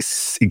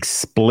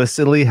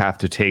explicitly have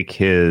to take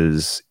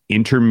his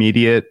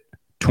intermediate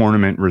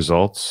tournament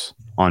results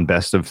on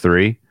best of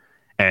 3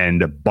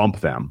 and bump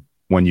them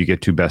when you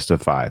get to best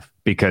of 5,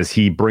 because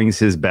he brings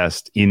his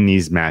best in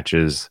these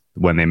matches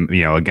when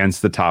they,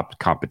 against the top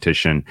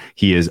competition.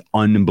 He is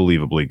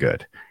unbelievably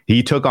good.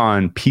 He took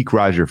on peak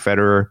Roger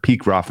Federer,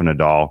 peak Rafa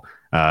Nadal,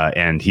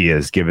 and he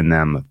has given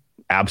them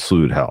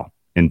absolute hell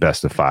in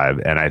best of 5.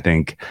 And I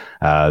think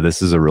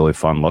this is a really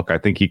fun look. I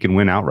think he can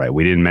win outright.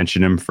 We didn't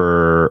mention him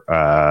for,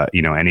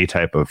 any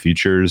type of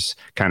futures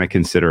kind of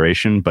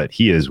consideration, but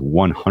he is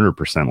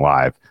 100%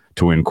 live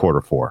to win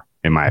quarter 4,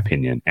 in my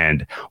opinion.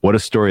 And what a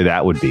story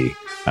that would be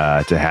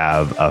to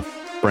have a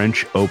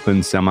French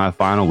Open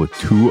semifinal with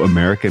 2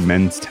 American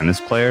men's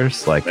tennis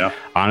players.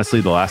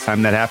 Honestly, the last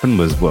time that happened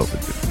was we're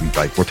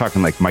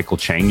talking like Michael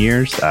Chang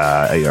years,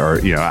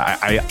 Andre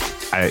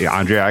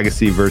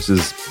Agassi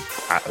versus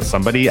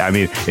somebody. I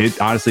mean, it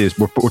honestly is.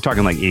 We're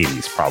talking like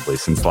 80s probably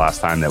since the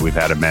last time that we've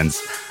had a men's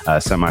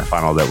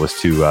semifinal that was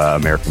 2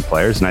 American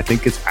players, and I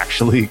think it's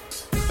actually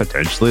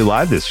potentially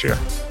live this year.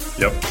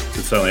 Yep,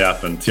 it certainly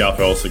happened. Tiafoe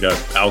also got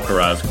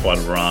Alcaraz quite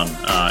a run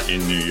in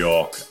New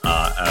York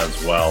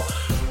as well.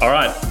 All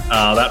right,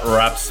 that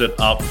wraps it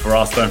up for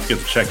us. Don't forget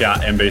to check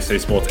out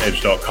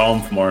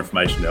NBCSportsEdge.com for more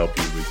information to help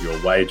you with your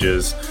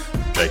wagers.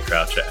 Jay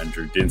Croucher and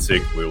Drew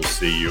Dinsick. We will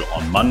see you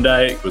on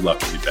Monday. Good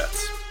luck with your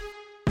bets.